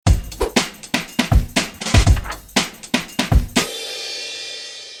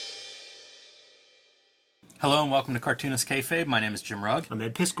Hello and welcome to Cartoonist Kayfabe. My name is Jim Rugg. I'm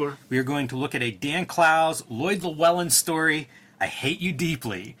Ed Piskor. We are going to look at a Dan Clowes, Lloyd Llewellyn story, I Hate You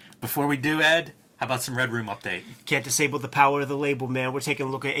Deeply. Before we do, Ed, how about some Red Room update? Can't disable the power of the label, man. We're taking a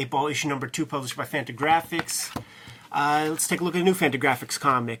look at 8-Ball issue number 2, published by Fantagraphics. Let's take a look at a new Fantagraphics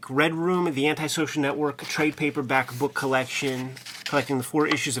comic. Red Room, the Antisocial Network trade paperback book collection, collecting the 4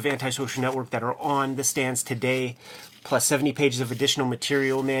 issues of Antisocial Network that are on the stands today, plus 70 pages of additional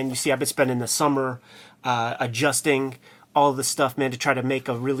material, man. You see, I've been spending the summer adjusting all the stuff, man, to try to make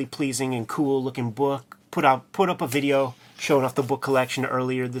a really pleasing and cool looking book. Put up a video showing off the book collection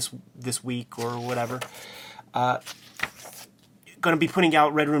earlier this week or whatever. Going to be putting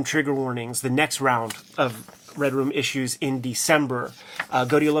out Red Room trigger warnings, the next round of Red Room issues in December.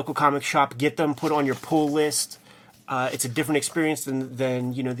 Go to your local comic shop, get them, put on your pull list. It's a different experience than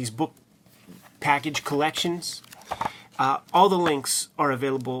these book package collections. All the links are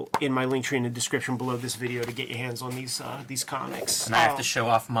available in my link tree in the description below this video to get your hands on these comics. And I have to show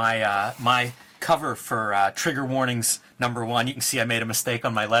off my my cover for Trigger Warnings #1. You can see I made a mistake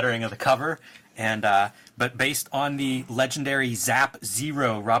on my lettering of the cover, and but based on the legendary Zap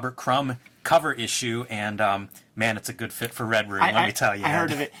Zero Robert Crumb cover issue, and man, it's a good fit for Red Room. Let me tell you. I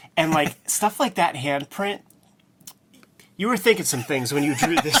heard of it, and like stuff like that handprint. You were thinking some things when you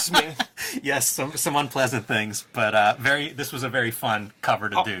drew this, man. Yes, some unpleasant things, but this was a very fun cover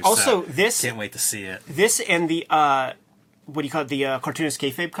to do. Also, so this can't wait to see it. This and the what do you call it? The Cartoonist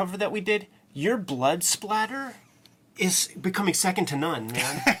Kayfabe cover that we did. Your blood splatter is becoming second to none,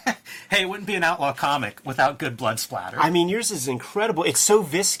 man. Hey, it wouldn't be an outlaw comic without good blood splatter. I mean, yours is incredible. It's so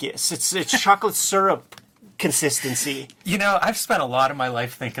viscous. It's chocolate syrup consistency. You know, I've spent a lot of my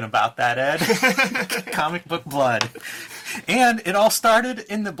life thinking about that, Ed. Comic book blood. And it all started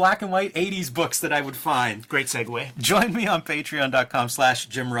in the black and white 80s books that I would find. Great segue. Join me on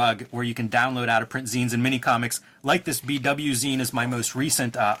patreon.com/JimRugg, where you can download out-of-print zines and mini-comics. Like this BW zine is my most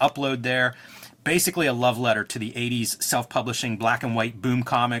recent upload there. Basically a love letter to the 80s self-publishing black and white boom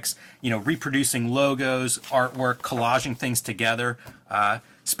comics. You know, reproducing logos, artwork, collaging things together.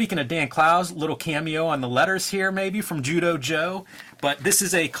 Speaking of Dan Clowes, little cameo on the letters here maybe from Judo Joe. But this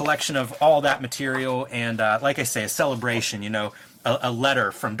is a collection of all that material and, like I say, a celebration, a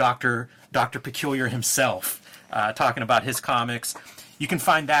letter from Dr. Peculiar himself talking about his comics. You can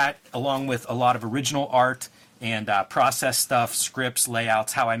find that along with a lot of original art and process stuff, scripts,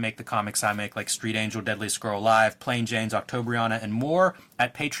 layouts, how I make the comics I make, like Street Angel, Deadly Scroll Alive, Plain Jane's, Octobriana, and more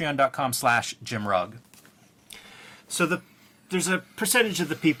at patreon.com/JimRugg. So there's a percentage of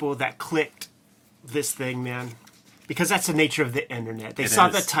the people that clicked this thing, man, because that's the nature of the internet. They saw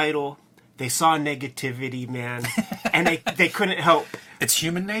the title, they saw negativity, man, and they couldn't help. It's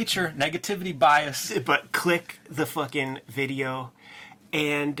human nature, negativity bias. But click the fucking video,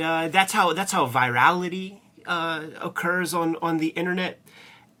 and that's how virality occurs on the internet.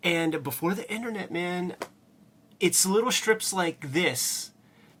 And before the internet, man, it's little strips like this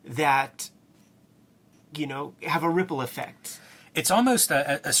that have a ripple effect. It's almost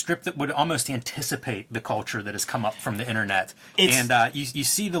a strip that would almost anticipate the culture that has come up from the internet. And you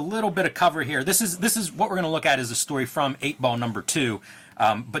see the little bit of cover here. This is what we're going to look at is a story from 8-Ball #2,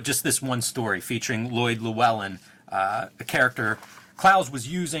 but just this one story featuring Lloyd Llewellyn, a character Clowes was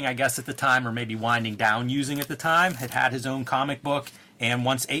using, I guess, at the time, or maybe winding down using at the time, had his own comic book, and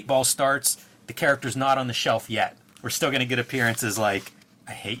once 8-Ball starts, the character's not on the shelf yet. We're still going to get appearances like,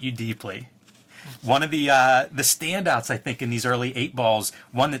 I Hate You Deeply. One of the standouts, I think, in these early 8-Balls,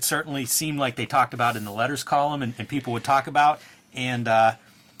 one that certainly seemed like they talked about in the letters column and people would talk about, and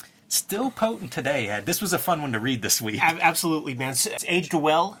still potent today, Ed. This was a fun one to read this week. Absolutely, man. It's aged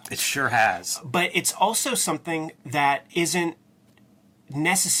well. It sure has. But it's also something that isn't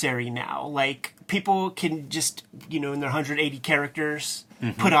necessary now. Like, people can just, in their 180 characters...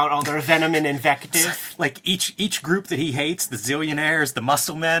 put out all their venom and invective. Like each group that he hates, the Zillionaires, the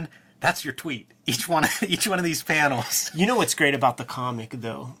Muscle Men, that's your tweet. Each one of these panels. You know what's great about the comic,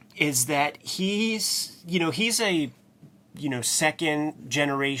 though, is that he's a second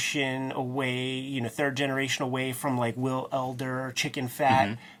generation away, third generation away from like Will Elder, Chicken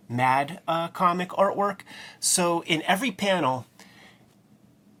Fat, Mad comic artwork. So in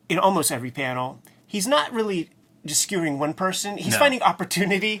almost every panel, he's not really just skewering one person. He's finding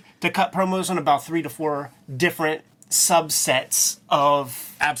opportunity to cut promos on about 3 to 4 different subsets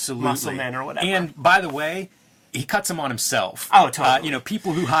of Muscle Men or whatever. And by the way, he cuts them on himself. Oh, totally.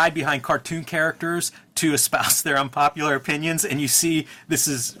 People who hide behind cartoon characters to espouse their unpopular opinions, and you see this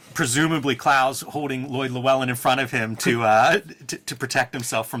is presumably Klaus holding Lloyd Llewellyn in front of him to protect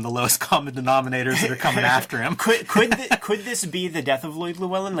himself from the lowest common denominators that are coming after him. Could this be the death of Lloyd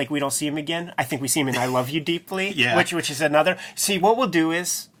Llewellyn? Like, we don't see him again? I think we see him in I Love You Deeply, yeah. which is another... See, what we'll do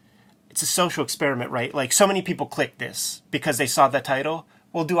is, it's a social experiment, right? Like, so many people click this because they saw the title.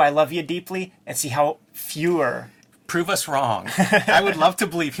 We'll do I Love You Deeply and see how fewer... Prove us wrong. I would love to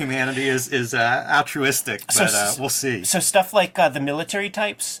believe humanity is altruistic, but we'll see. So stuff like the military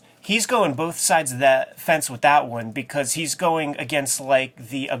types, he's going both sides of that fence with that one, because he's going against like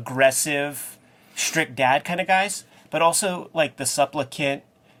the aggressive, strict dad kind of guys, but also like the supplicant,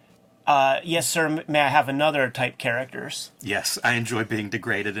 yes sir, may I have another type characters. Yes, I enjoy being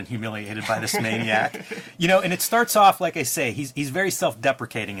degraded and humiliated by this maniac. And it starts off, like I say, he's very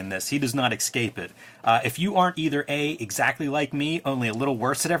self-deprecating in this. He does not escape it. If you aren't either A, exactly like me, only a little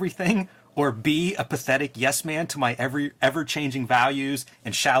worse at everything, or B, a pathetic yes man to my ever-changing values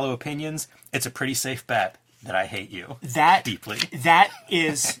and shallow opinions, it's a pretty safe bet that I hate you deeply. That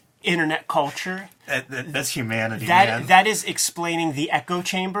is... internet culture. That's humanity, man. That is explaining the echo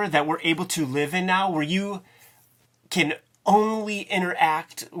chamber that we're able to live in now, where you can only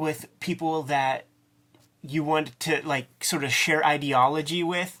interact with people that you want to like sort of share ideology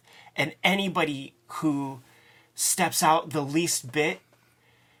with, and anybody who steps out the least bit,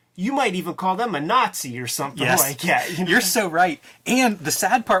 you might even call them a Nazi or something like that. You're so right. And the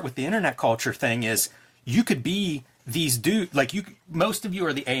sad part with the internet culture thing is you could be these dudes, like most of you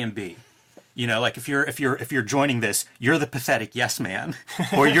are the A and B. Like if you're joining this, you're the pathetic yes man,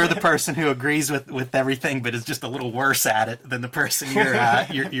 or you're the person who agrees with everything but is just a little worse at it than the person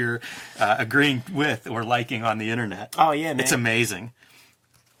you're agreeing with or liking on the internet. Oh yeah, man. It's amazing.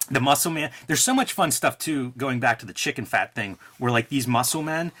 The muscle man. There's so much fun stuff too. Going back to the chicken fat thing, where like these muscle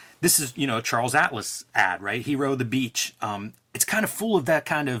men. This is a Charles Atlas ad, right? Hero of the Beach. It's kind of full of that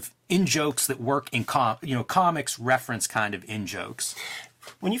kind of in jokes that work in comics reference kind of in jokes.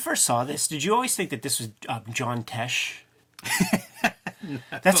 When you first saw this, did you always think that this was John Tesh?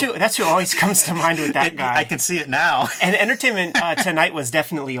 That's who always comes to mind with that guy. I can see it now. And Entertainment Tonight was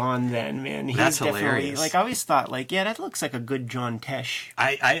definitely on then, man. That's hilarious. Like, I always thought, like, yeah, that looks like a good John Tesh.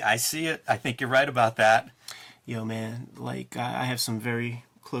 I see it. I think you're right about that. Yo, man, like, I have some very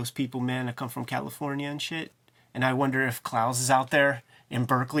close people, man. I come from California and shit. And I wonder if Klaus is out there in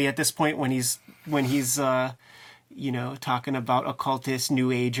Berkeley at this point when he's talking about occultists,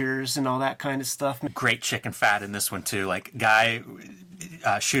 New Agers, and all that kind of stuff. Great chicken fat in this one too. Like guy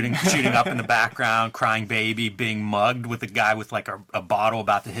shooting up in the background, crying baby, being mugged with a guy with like a bottle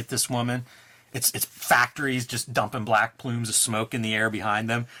about to hit this woman. It's factories just dumping black plumes of smoke in the air behind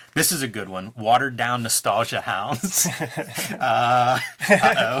them. This is a good one. Watered down nostalgia hounds.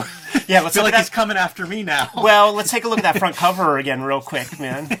 Uh-oh. Yeah, I feel like he's coming after me now. Well, let's take a look at that front cover again real quick,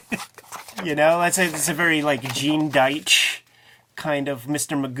 man. It's a very like Gene Deitch kind of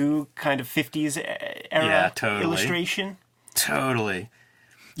Mr. Magoo kind of 50s era illustration. Totally.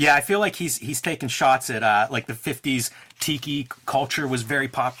 Yeah, I feel like he's taking shots at like the 50s tiki culture was very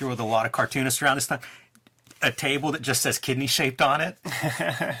popular with a lot of cartoonists around this time. A table that just says kidney shaped on it.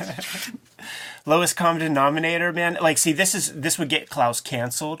 Lowest common denominator, man. Like, see, this would get Klaus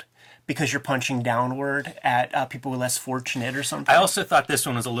canceled because you're punching downward at people who are less fortunate or something. I also thought this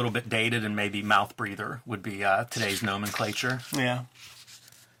one was a little bit dated, and maybe mouth breather would be today's nomenclature. Yeah.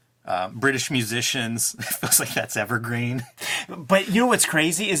 British musicians, it feels like that's evergreen. But you know what's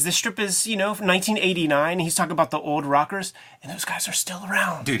crazy is this strip is, 1989. He's talking about the old rockers, and those guys are still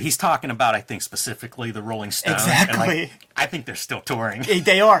around. Dude, he's talking about, I think, specifically the Rolling Stones. Exactly. And I think they're still touring.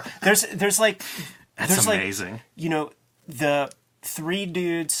 They are. There's amazing. The three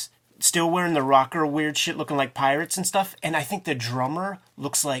dudes still wearing the rocker weird shit, looking like pirates and stuff, and I think the drummer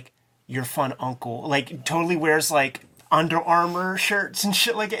looks like your fun uncle. Like, totally wears, like, Under Armour shirts and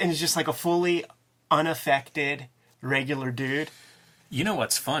shit like it, and he's just like a fully unaffected regular dude. You know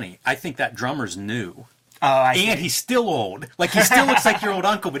what's funny? I think that drummer's new. Oh, and he's still old. Like, he still looks like your old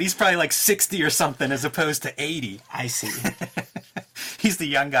uncle, but he's probably like 60 or something as opposed to 80. I see. He's the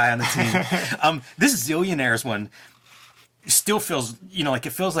young guy on the team. This Zillionaires one still feels, like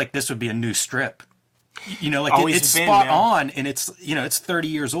it feels like this would be a new strip. It's spot on, and it's 30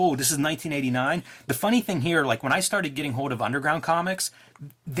 years old. This is 1989. The funny thing here, like when I started getting hold of underground comics,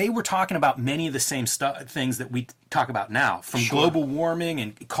 they were talking about many of the same things that we talk about now, from global warming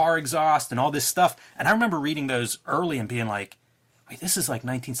and car exhaust and all this stuff. And I remember reading those early and being like, wait, this is like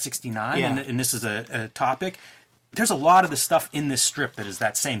 1969, and this is a topic. There's a lot of the stuff in this strip that is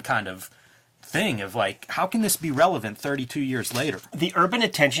that same kind of thing of like, how can this be relevant 32 years later? The urban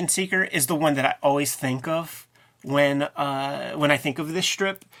attention seeker is the one that I always think of when I think of this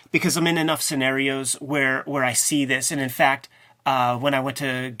strip, because I'm in enough scenarios where I see this. And in fact, when I went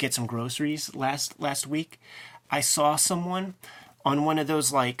to get some groceries last week, I saw someone on one of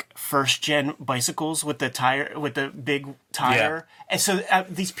those like first gen bicycles with the big tire. Yeah. And so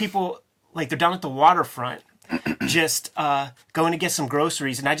these people, like, they're down at the waterfront just going to get some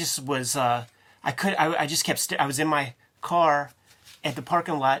groceries, and I just was I just kept I was in my car at the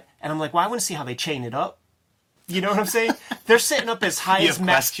parking lot, and I'm like, well, I want to see how they chain it up. You know what I'm saying? They're sitting up as high as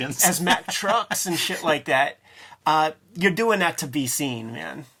Mack trucks and shit like that. You're doing that to be seen,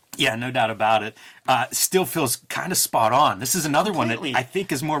 man. Yeah, no doubt about it. Still feels kind of spot on. This is another Completely. One that I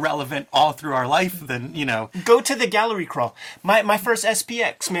think is more relevant all through our life than, you know. Go to the gallery crawl. My first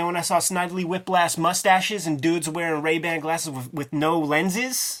SPX, man, when I saw Snidely Whiplash mustaches and dudes wearing Ray-Ban glasses with no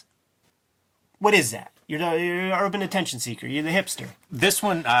lenses. What is that? You're an urban attention seeker. You're the hipster. This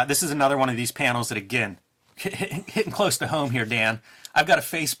one, this is another one of these panels that, again, hitting close to home here, Dan. I've got a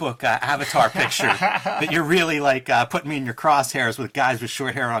Facebook avatar picture that you're really like putting me in your crosshairs with guys with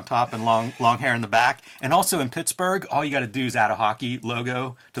short hair on top and long hair in the back. And also in Pittsburgh, all you got to do is add a hockey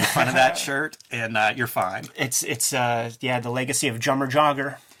logo to the front of that shirt, and you're fine. It's the legacy of Jummer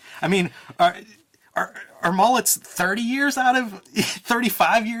Jogger. I mean, are mullets 30 years out of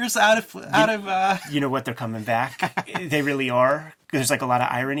 35 years out of? You know what? They're coming back. They really are. There's like a lot of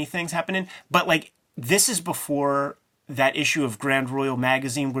irony things happening, but like this is before that issue of Grand Royal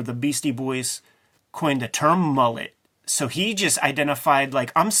magazine where the Beastie Boys coined the term mullet. So he just identified, like,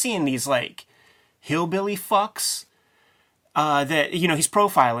 I'm seeing these, like, hillbilly fucks that, you know, he's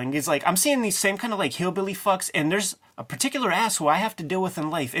profiling. It's like, I'm seeing these same kind of, like, hillbilly fucks, and there's a particular asshole I have to deal with in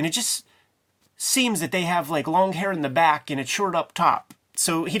life. And it just seems that they have, like, long hair in the back and it's short up top.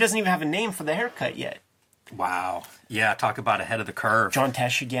 So he doesn't even have a name for the haircut yet. Wow. Yeah, talk about ahead of the curve. John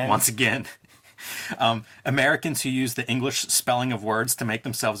Tesh again. Once again. Americans who use the English spelling of words to make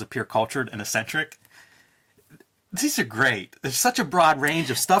themselves appear cultured and eccentric. These are great. There's such a broad range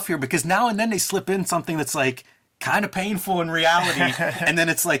of stuff here because now and then they slip in something that's like kind of painful in reality, and then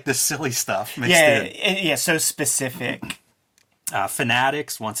it's like the silly stuff mixed in. Yeah, so specific.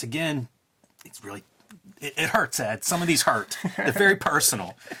 Fanatics, once again, it's really it hurts, Ed. Some of these hurt. They're very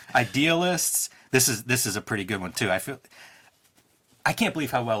personal. Idealists. This is a pretty good one too. I can't believe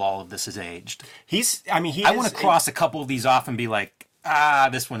how well all of this is aged. I want to cross a couple of these off and be like,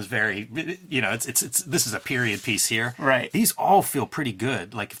 this one's very, you know, it's this is a period piece here. Right. These all feel pretty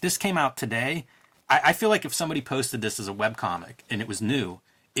good. Like if this came out today, I feel like if somebody posted this as a webcomic and it was new,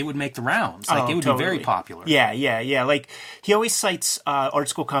 it would make the rounds. Like it would be very popular. Yeah. Like he always cites Art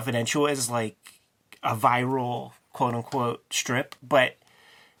School Confidential as like a viral quote unquote strip, but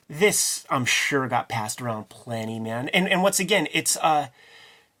this, I'm sure, got passed around plenty, man. And once again, it's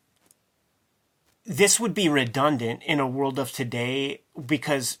this would be redundant in a world of today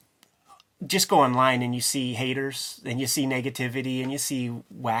because just go online and you see haters and you see negativity and you see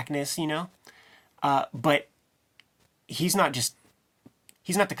whackness, you know. But he's not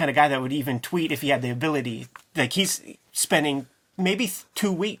the kind of guy that would even tweet if he had the ability. Like he's spending maybe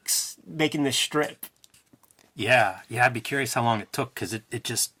 2 weeks making this strip. Yeah, I'd be curious how long it took because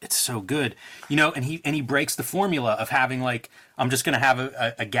it's so good, you know. And he breaks the formula of having like I'm just going to have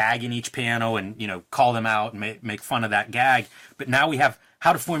a gag in each panel and you know call them out and make fun of that gag. But now we have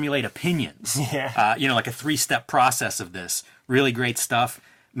how to formulate opinions. Yeah, you know, like a 3-step process of this. Really great stuff,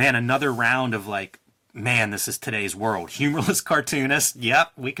 man. Another round of like, man, this is today's world. Humorless cartoonists,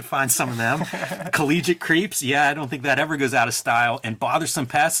 yep, we could find some of them. Collegiate creeps, yeah, I don't think that ever goes out of style. And bothersome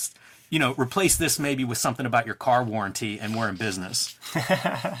pests. You know, replace this maybe with something about your car warranty and we're in business.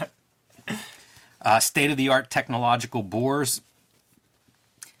 State-of-the-art technological bores.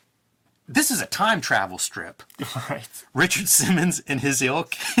 This is a time travel strip. Right. Richard Simmons and his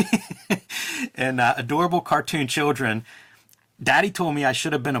ilk and adorable cartoon children. Daddy told me I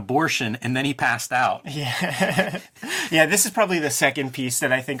should have been abortion, and then he passed out. Yeah, this is probably the second piece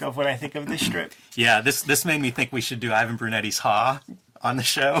that I think of when I think of this strip. Yeah, this made me think we should do Ivan Brunetti's Ha on the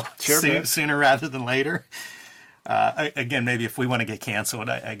show sooner rather than later. Again, maybe if we want to get canceled,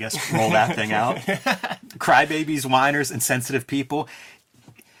 I guess roll that thing out. Crybabies, whiners, and sensitive people.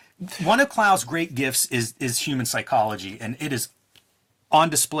 One of Clow's great gifts is human psychology, and it is on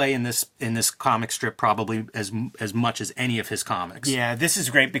display in this comic strip probably as much as any of his comics. Yeah, this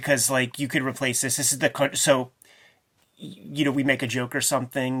is great because like you could replace this. This is so you know we make a joke or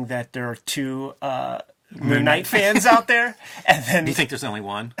something that there are two Moon Knight fans out there, and then do you think there's only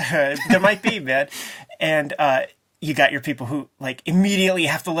one? There might be, man. And you got your people who like immediately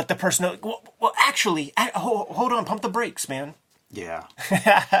have to let the person know. actually, hold on, pump the brakes, man. Yeah.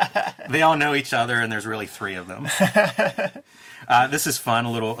 They all know each other, and there's really three of them. This is fun,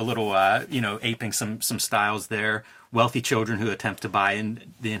 a little, aping some styles there. Wealthy children who attempt to buy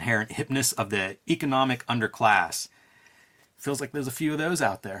in the inherent hipness of the economic underclass. Feels like there's a few of those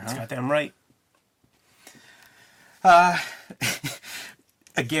out there, huh? That's goddamn right.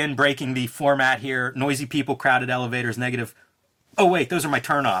 Again, breaking the format here. Noisy people, crowded elevators, negative. Oh, wait, those are my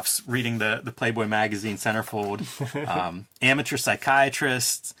turnoffs, reading the Playboy magazine centerfold. Amateur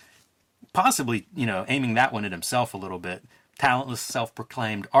psychiatrists, possibly, aiming that one at himself a little bit. Talentless,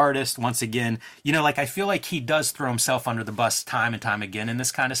 self-proclaimed artist. Once again, I feel like he does throw himself under the bus time and time again in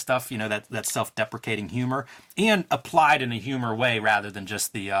this kind of stuff, that self-deprecating humor, and applied in a humor way rather than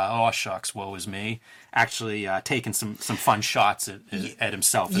just the, oh, shucks, woe is me. Actually taking some fun shots at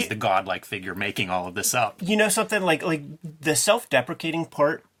himself as the godlike figure making all of this up. You know something, like the self-deprecating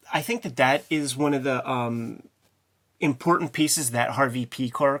part, I think that is one of the important pieces that Harvey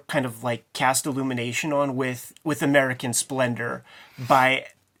Pekar kind of cast illumination on with American Splendor, by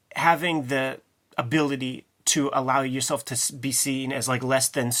having the ability to allow yourself to be seen as less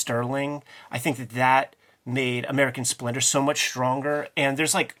than sterling. I think that made American Splendor so much stronger. And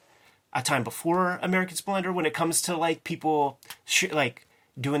there's a time before American Splendor when it comes to people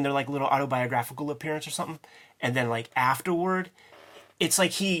doing their little autobiographical appearance or something, and then afterward, it's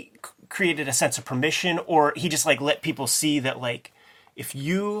he created a sense of permission, or he just let people see that if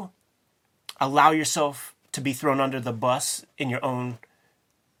you allow yourself to be thrown under the bus in your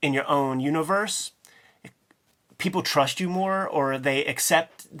own universe, people trust you more, or they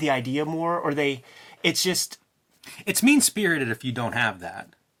accept the idea more, or it's mean-spirited if you don't have that.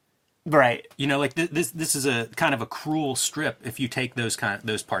 Right. This is a kind of a cruel strip if you take those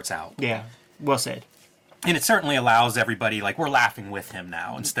parts out. Yeah. Well said. And it certainly allows everybody, we're laughing with him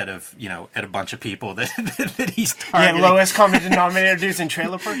now instead of, at a bunch of people that he's targeting. Yeah, lowest common denominator dudes in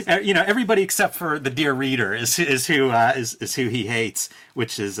trailer parks. Everybody except for the dear reader is who he hates,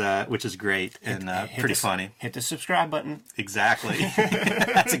 which is great and pretty funny. Hit the subscribe button. Exactly.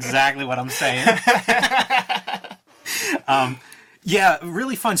 That's exactly what I'm saying. Yeah,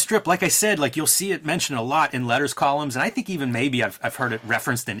 really fun strip. Like I said, you'll see it mentioned a lot in letters columns, and I think even maybe I've heard it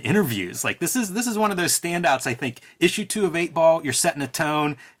referenced in interviews. This is one of those standouts. I think issue 2 of 8 Ball, you're setting a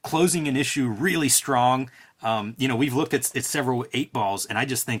tone, closing an issue really strong. We've looked at several 8 Balls, and I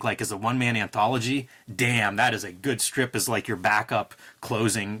just think as a one-man anthology, damn, that is a good strip as your backup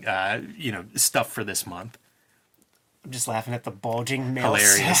closing, stuff for this month. I'm just laughing at the bulging male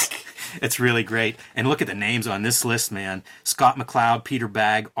Hilarious. sack. It's really great. And look at the names on this list, man. Scott McCloud, Peter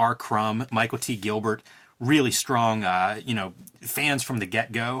Bagg, R. Crumb, Michael T. Gilbert. Really strong, fans from the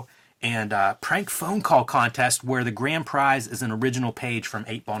get-go. And prank phone call contest where the grand prize is an original page from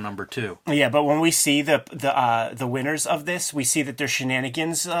 8 Ball number 2. Yeah, but when we see the winners of this, we see that there's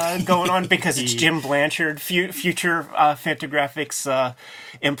shenanigans going on because it's Jim Blanchard, future Fantagraphics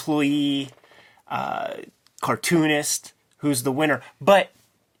employee, cartoonist, who's the winner, but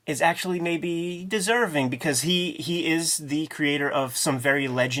is actually maybe deserving because he is the creator of some very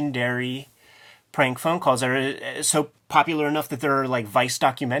legendary prank phone calls that are so popular enough that there are Vice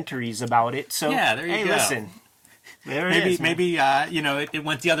documentaries about it. So yeah, there you go. Listen, maybe it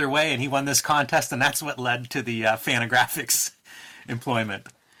went the other way and he won this contest, and that's what led to the Fantagraphics employment.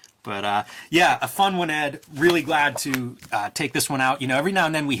 But a fun one, Ed. Really glad to take this one out. Every now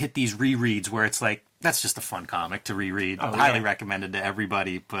and then we hit these rereads where it's that's just a fun comic to reread. Highly recommended to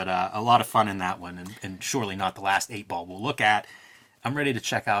everybody, but a lot of fun in that one, and surely not the last 8 Ball we'll look at. I'm ready to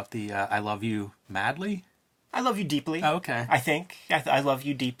check out the I Love You Madly. I Love You Deeply. Oh, okay. I think. I Love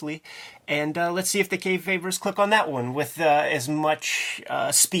You Deeply. And let's see if the cave favors click on that one with as much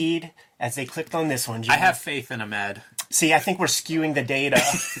speed as they clicked on this one, Jimmy. I have faith in Ahmed. See, I think we're skewing the data.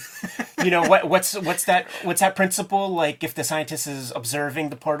 What's that principle? If the scientist is observing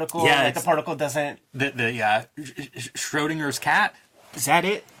the particle, the particle doesn't... The Schrodinger's cat? Is that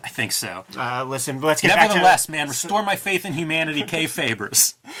it? I think so. Listen, let's get back to... Nevertheless, man, restore my faith in humanity, K.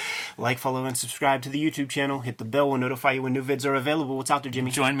 Fabers. Follow, and subscribe to the YouTube channel. Hit the bell. We'll notify you when new vids are available. What's out there,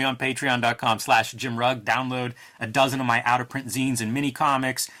 Jimmy? Join me on patreon.com/JimRugg. Download a dozen of my out-of-print zines and mini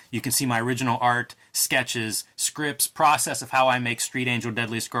comics. You can see my original art, sketches, scripts, process of how I make Street Angel,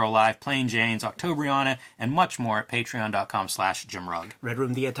 Deadliest Girl Alive, Plain Janes, Octobriana, and much more at patreon.com/JimRugg. Red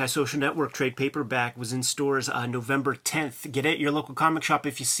Room, the Antisocial Network trade paperback was in stores November 10th. Get it at your local comic shop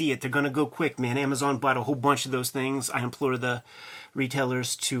if you see it. They're going to go quick, man. Amazon bought a whole bunch of those things. I implore the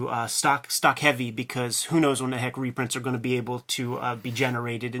retailers to stock heavy, because who knows when the heck reprints are going to be able to be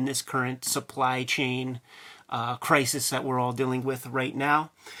generated in this current supply chain crisis that we're all dealing with right now.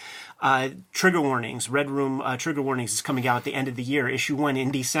 Trigger Warnings. Red Room Trigger Warnings is coming out at the end of the year. Issue 1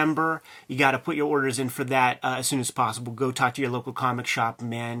 in December. You got to put your orders in for that as soon as possible. Go talk to your local comic shop,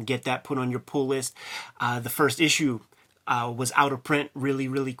 man. Get that put on your pull list. The first issue was out of print really,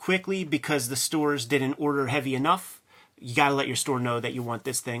 really quickly because the stores didn't order heavy enough. You got to let your store know that you want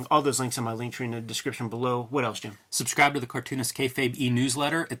this thing. All those links in my link tree in the description below. What else, Jim? Subscribe to the Cartoonist Kayfabe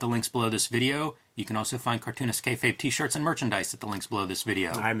e-newsletter at the links below this video. You can also find Cartoonist Kayfabe t-shirts and merchandise at the links below this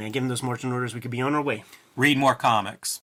video. All right, man. Give them those marching orders. We could be on our way. Read more comics.